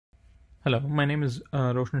Hello, my name is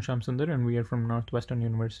Roshan Shyamsunder, and we are from Northwestern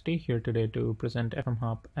University here today to present FM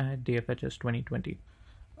Hop at DFHS 2020.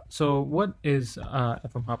 So, what is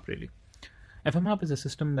FM Hop really? FM Hop is a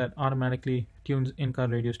system that automatically tunes in-car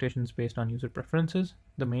radio stations based on user preferences.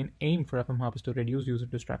 The main aim for FM Hop is to reduce user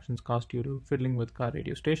distractions caused due to fiddling with car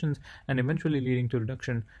radio stations and eventually leading to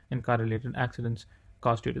reduction in car-related accidents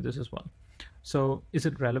caused due to this as well. So, is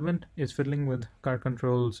it relevant? Is fiddling with car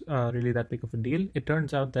controls really that big of a deal? It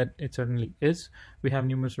turns out that it certainly is. We have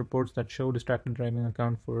numerous reports that show distracted driving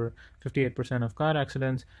account for 58% of car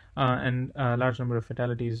accidents, and a large number of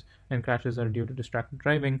fatalities and crashes are due to distracted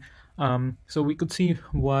driving. So, we could see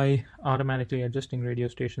why automatically adjusting radio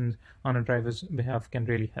stations on a driver's behalf can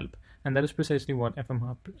really help. And that is precisely what FM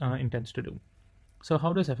Hop intends to do. So,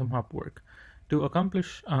 how does FM Hop work? To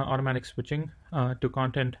accomplish automatic switching to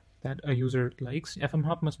content that a user likes, FM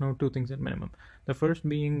Hop must know two things at minimum. The first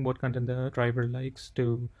being what content the driver likes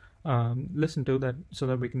to listen to, that so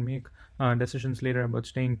that we can make decisions later about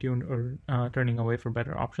staying tuned or turning away for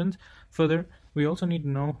better options. Further, we also need to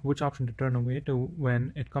know which option to turn away to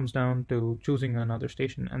when it comes down to choosing another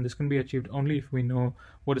station, and this can be achieved only if we know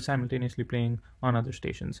what is simultaneously playing on other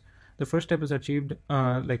stations. The first step is achieved,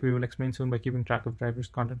 like we will explain soon, by keeping track of drivers'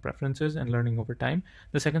 content preferences and learning over time.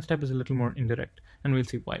 The second step is a little more indirect, and we'll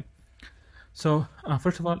see why. So,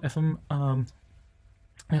 first of all, FM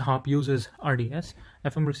Hop uses RDS.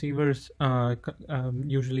 FM receivers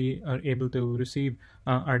usually are able to receive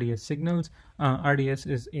RDS signals. RDS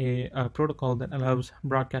is a protocol that allows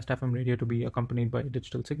broadcast FM radio to be accompanied by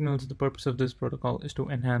digital signals. The purpose of this protocol is to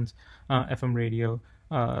enhance FM radio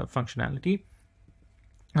functionality.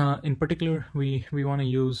 In particular, we want to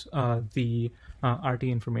use the RT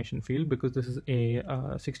information field because this is a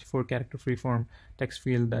 64-character freeform text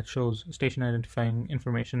field that shows station identifying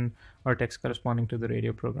information or text corresponding to the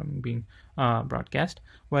radio programming being broadcast.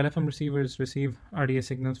 While FM receivers receive RDS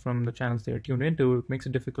signals from the channels they are tuned into, it makes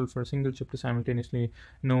it difficult for a single chip to simultaneously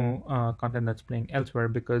know content that's playing elsewhere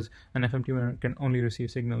because an FM tuner can only receive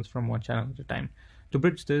signals from one channel at a time. To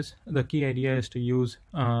bridge this, the key idea is to use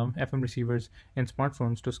FM receivers in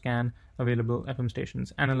smartphones to scan available FM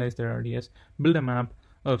stations, analyze their RDS, build a map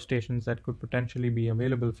of stations that could potentially be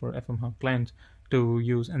available for FM Hub clients to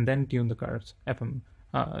use, and then tune the car's FM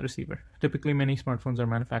receiver. Typically, many smartphones are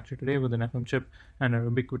manufactured today with an FM chip and are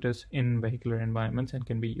ubiquitous in vehicular environments and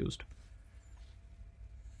can be used.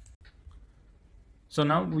 So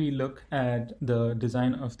now we look at the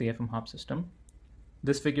design of the FM Hub system.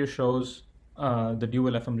 This figure shows the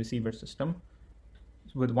dual FM receiver system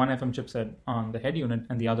with one FM chipset on the head unit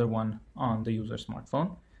and the other one on the user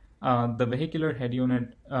smartphone. The vehicular head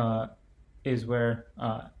unit is where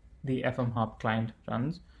the FM Hop client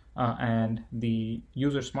runs, and the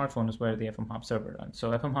user smartphone is where the FM Hop server runs.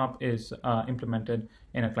 So FM Hop is implemented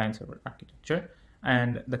in a client-server architecture,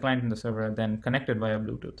 and the client and the server are then connected via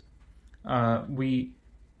Bluetooth.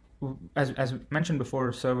 As mentioned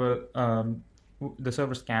before, the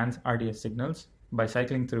server scans RDS signals by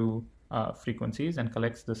cycling through frequencies and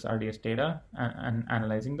collects this RDS data and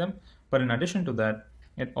analyzing them. But in addition to that,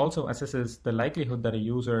 it also assesses the likelihood that a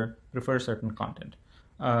user prefers certain content.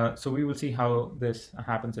 So we will see how this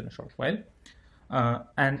happens in a short while.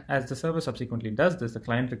 And as the server subsequently does this, the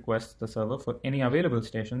client requests the server for any available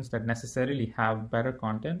stations that necessarily have better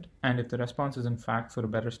content. And if the response is in fact for a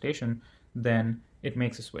better station, then it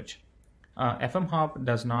makes a switch. FM Hop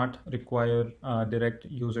does not require direct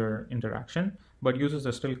user interaction, but users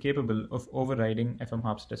are still capable of overriding FM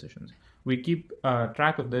Hop's decisions. We keep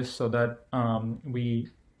track of this so that we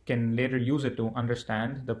can later use it to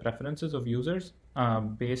understand the preferences of users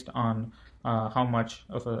based on how much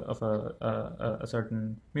of a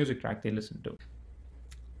certain music track they listen to.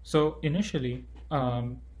 So initially,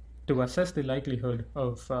 to assess the likelihood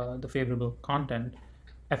of the favorable content,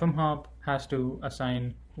 FM Hop has to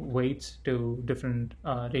assign weights to different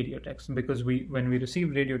radio texts because when we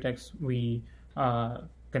receive radio texts, we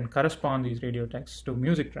can correspond these radio texts to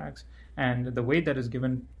music tracks, and the weight that is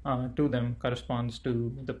given to them corresponds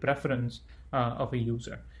to the preference of a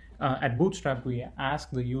user. At Bootstrap, we ask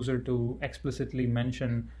the user to explicitly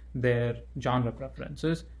mention their genre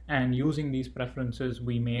preferences, and using these preferences,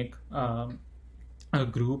 we make a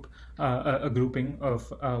grouping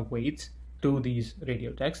of weights to these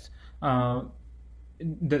radio texts.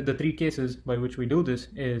 The three cases by which we do this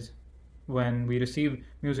is when we receive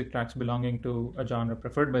music tracks belonging to a genre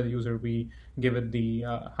preferred by the user, we give it the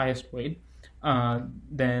highest weight.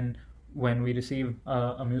 Then when we receive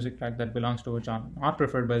a music track that belongs to a genre not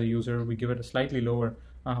preferred by the user, we give it a slightly lower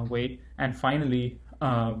weight. And finally,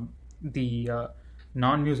 the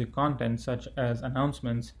non-music content such as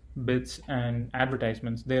announcements, bits, and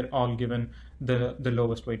advertisements, they're all given the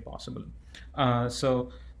lowest weight possible.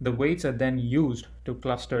 So the weights are then used to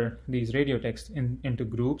cluster these radio texts into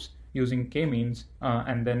groups using k-means,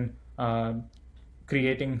 and then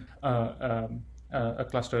creating a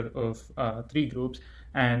cluster of three groups.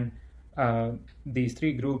 And these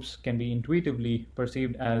three groups can be intuitively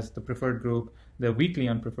perceived as the preferred group, the weakly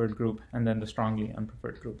unpreferred group, and then the strongly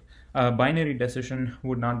unpreferred group. Binary decision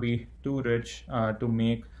would not be too rich to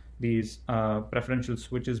make these preferential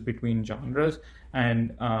switches between genres,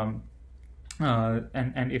 and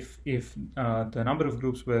if the number of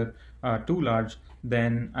groups were too large,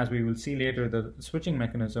 then, as we will see later, the switching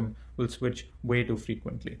mechanism will switch way too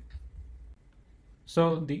frequently.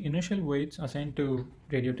 So the initial weights assigned to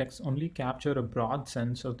radio text only capture a broad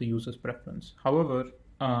sense of the user's preference. However,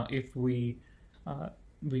 if we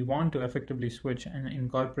want to effectively switch and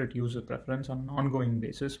incorporate user preference on an ongoing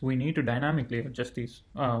basis, we need to dynamically adjust these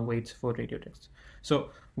weights for radio text.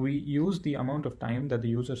 So we use the amount of time that the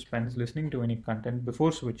user spends listening to any content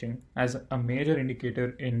before switching as a major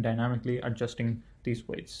indicator in dynamically adjusting these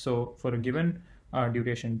weights. So for a given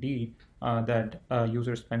duration D that a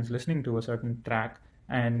user spends listening to a certain track,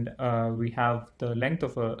 and we have the length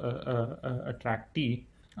of a track T,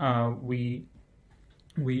 we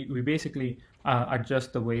basically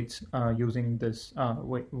adjust the weights using this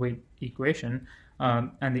weight equation.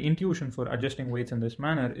 And the intuition for adjusting weights in this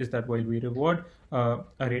manner is that while we reward a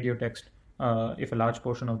radio text if a large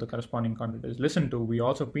portion of the corresponding content is listened to, we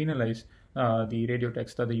also penalize the radio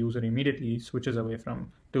text that the user immediately switches away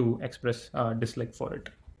from to express dislike for it.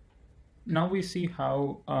 Now we see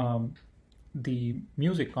how the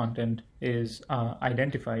music content is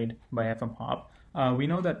identified by FMHOP. We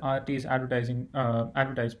know that RTs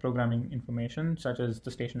advertise programming information such as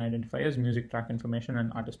the station identifiers, music track information,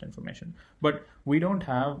 and artist information. But we don't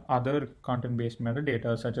have other content-based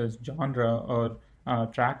metadata such as genre or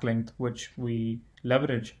track length, which we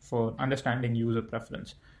leverage for understanding user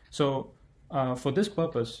preference. So for this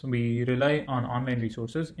purpose, we rely on online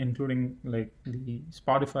resources, including like the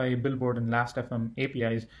Spotify, Billboard, and Last.fm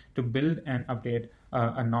APIs to build and update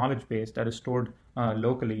a knowledge base that is stored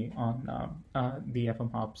locally on the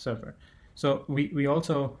FMHOP server. So we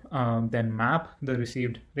also then map the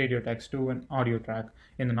received radio text to an audio track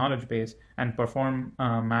in the knowledge base and perform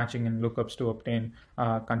matching and lookups to obtain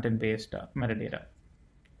content-based metadata.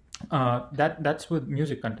 That's with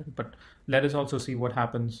music content, but let us also see what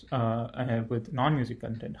happens with non-music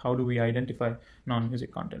content. How do we identify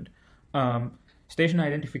non-music content? Station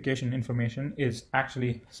identification information is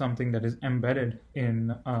actually something that is embedded in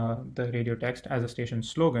the radio text as a station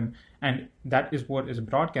slogan, and that is what is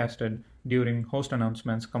broadcasted during host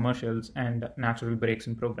announcements, commercials, and natural breaks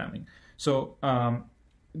in programming. So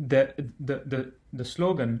the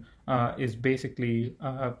slogan is basically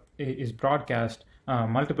is broadcast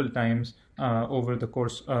multiple times over the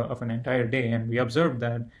course of an entire day, and we observed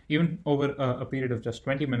that even over a period of just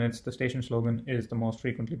 20 minutes, the station slogan is the most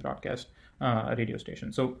frequently broadcast radio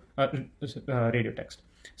station. So radio text.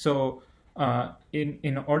 So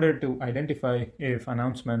in order to identify if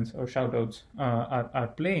announcements or shoutouts are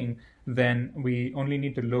playing, then we only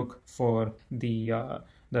need to look for the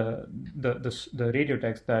radio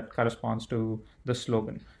text that corresponds to the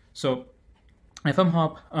slogan. So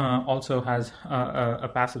FMHOP also has a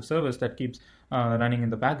passive service that keeps running in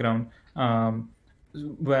the background,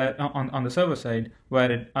 where on the server side,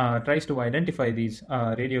 where it tries to identify these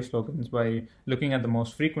radio slogans by looking at the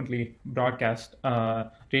most frequently broadcast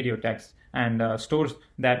radio text and stores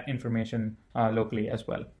that information locally as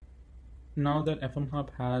well. Now that FMHOP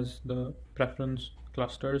has the preference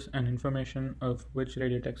clusters and information of which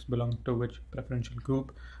radio text belong to which preferential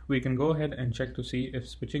group, we can go ahead and check to see if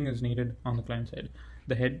switching is needed on the client side.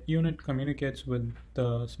 The head unit communicates with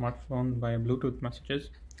the smartphone via Bluetooth messages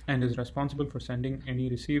and is responsible for sending any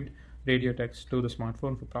received radio text to the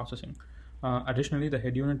smartphone for processing. Additionally, the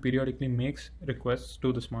head unit periodically makes requests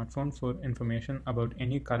to the smartphone for information about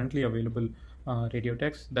any currently available radio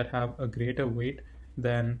texts that have a greater weight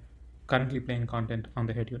than currently playing content on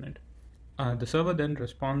the head unit. The server then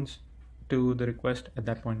responds to the request at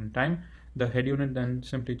that point in time. The head unit then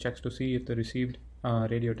simply checks to see if the received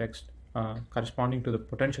radio text corresponding to the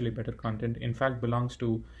potentially better content in fact belongs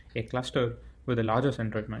to a cluster with a larger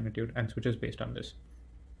centroid magnitude and switches based on this.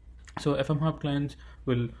 So FMHOP clients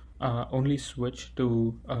will only switch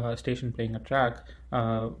to a station playing a track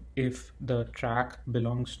if the track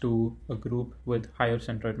belongs to a group with higher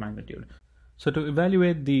centroid magnitude. So to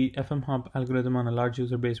evaluate the FMHOP algorithm on a large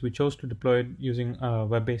user base, we chose to deploy it using a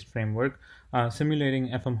web-based framework, simulating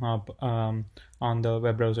FMHOP on the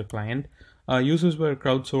web browser client. Users were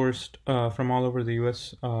crowdsourced from all over the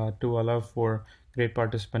US to allow for great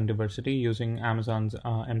participant diversity using Amazon's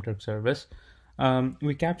MTurk service.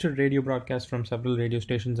 We captured radio broadcasts from several radio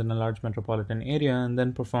stations in a large metropolitan area and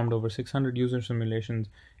then performed over 600 user simulations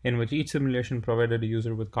in which each simulation provided a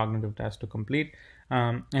user with cognitive tasks to complete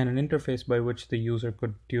and an interface by which the user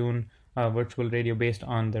could tune virtual radio based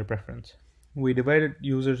on their preference. We divided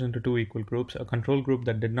users into two equal groups, a control group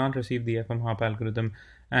that did not receive the FM hop algorithm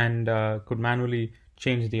and could manually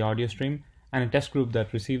change the audio stream, and a test group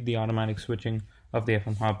that received the automatic switching of the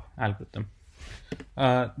FM hop algorithm.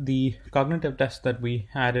 The cognitive test that we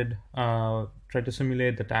added tried to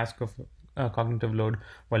simulate the task of cognitive load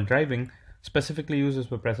while driving. Specifically,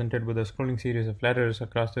 users were presented with a scrolling series of letters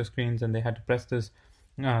across their screens, and they had to press this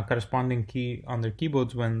corresponding key on their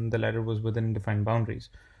keyboards when the letter was within defined boundaries.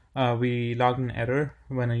 We logged an error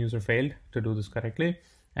when a user failed to do this correctly,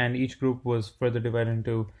 and each group was further divided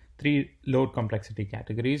into three load complexity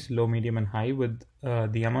categories: low, medium, and high, with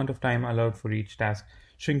the amount of time allowed for each task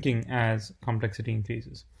shrinking as complexity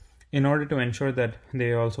increases. In order to ensure that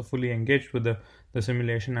they are also fully engaged with the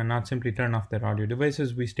simulation and not simply turn off their audio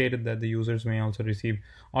devices, we stated that the users may also receive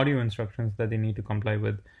audio instructions that they need to comply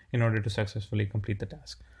with in order to successfully complete the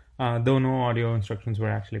task. Though no audio instructions were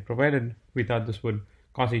actually provided, we thought this would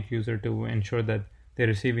cause each user to ensure that they're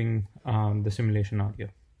receiving the simulation audio.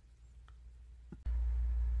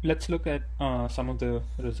 Let's look at some of the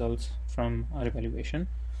results from our evaluation.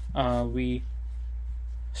 We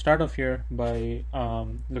start off here by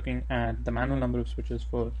looking at the manual number of switches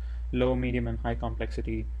for low, medium, and high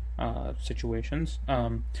complexity situations.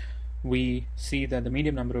 We see that the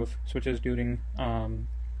medium number of switches during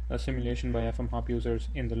a simulation by FM hop users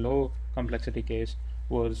in the low complexity case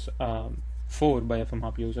was 4 by FM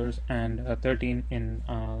hop users and 13 in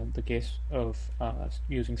the case of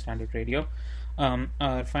using standard radio.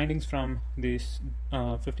 Our findings from these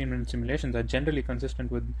 15-minute simulations are generally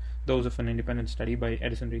consistent with those of an independent study by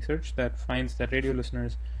Edison Research that finds that radio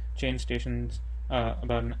listeners change stations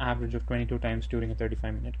about an average of 22 times during a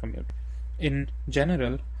 35-minute commute. In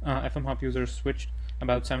general, FM hop users switched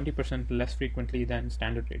about 70% less frequently than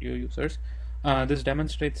standard radio users. This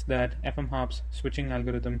demonstrates that FM hop's switching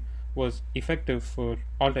algorithm was effective for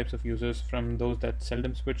all types of users, from those that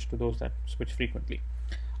seldom switch to those that switch frequently.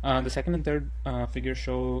 The second and third figures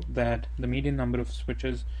show that the median number of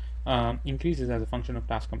switches increases as a function of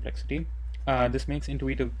task complexity. This makes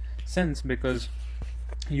intuitive sense because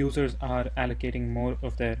users are allocating more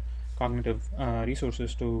of their cognitive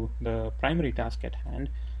resources to the primary task at hand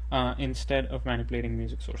instead of manipulating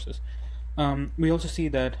music sources. We also see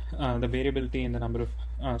that the variability in the number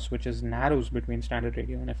of switches narrows between standard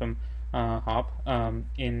radio and FM hop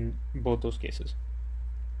in both those cases.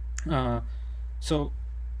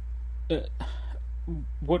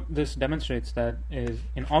 What this demonstrates that is,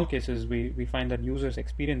 in all cases, we find that users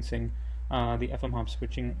experiencing the FM hop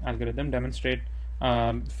switching algorithm demonstrate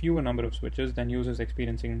fewer number of switches than users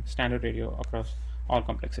experiencing standard radio across all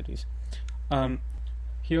complexities.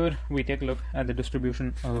 Here we take a look at the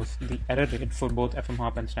distribution of the error rate for both FM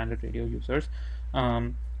hop and standard radio users,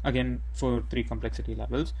 again for 3 complexity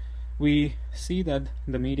levels. We see that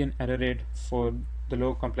the median error rate for the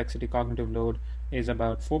low complexity cognitive load is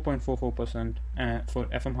about 4.44% for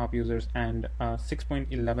FM hop users and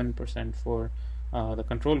 6.11% for the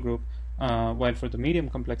control group, while for the medium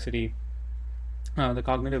complexity the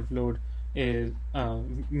cognitive load is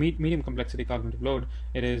medium complexity cognitive load,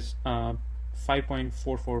 it is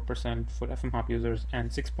 5.44% for FM hop users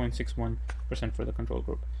and 6.61% for the control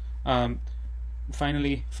group.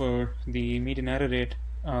 Finally, for the median error rate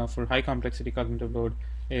for high complexity cognitive load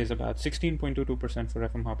is about 16.22% for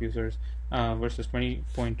FM hop users versus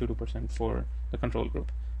 20.22% for the control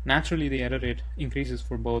group. Naturally, the error rate increases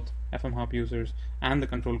for both FM hop users and the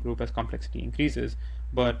control group as complexity increases,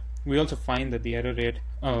 but we also find that the error rate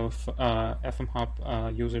of FM hop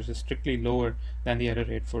users is strictly lower than the error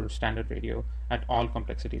rate for standard radio at all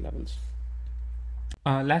complexity levels.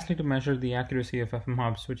 Lastly, to measure the accuracy of FM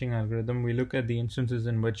hop switching algorithm, we look at the instances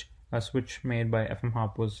in which a switch made by FM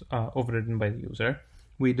hop was overridden by the user.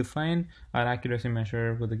 We define our accuracy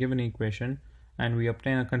measure with a given equation, and we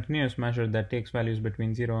obtain a continuous measure that takes values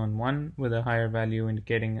between 0 and 1, with a higher value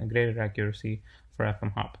indicating a greater accuracy for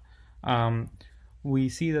FM hop. We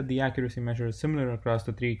see that the accuracy measure is similar across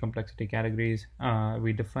the 3 complexity categories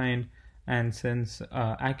we defined, and since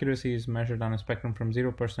accuracy is measured on a spectrum from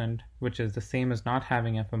 0%, which is the same as not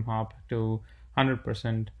having FM hop, to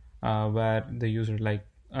 100%, where the user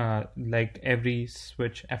liked every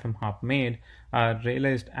switch FM hop made,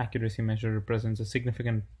 realized accuracy measure represents a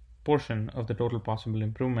significant portion of the total possible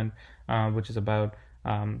improvement, which is about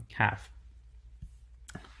half.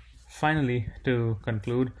 Finally, to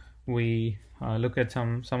conclude, we look at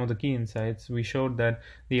some of the key insights. We showed that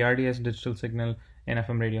the RDS digital signal in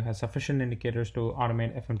FM radio has sufficient indicators to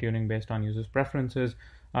automate FM tuning based on users' preferences.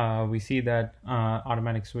 We see that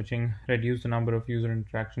automatic switching reduced the number of user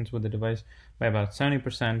interactions with the device by about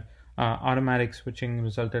 70%. Automatic switching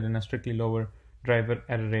resulted in a strictly lower driver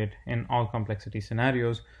error rate in all complexity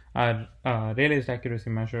scenarios. Our realized accuracy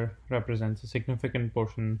measure represents a significant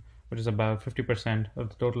portion, which is about 50% of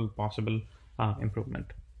the total possible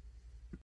improvement.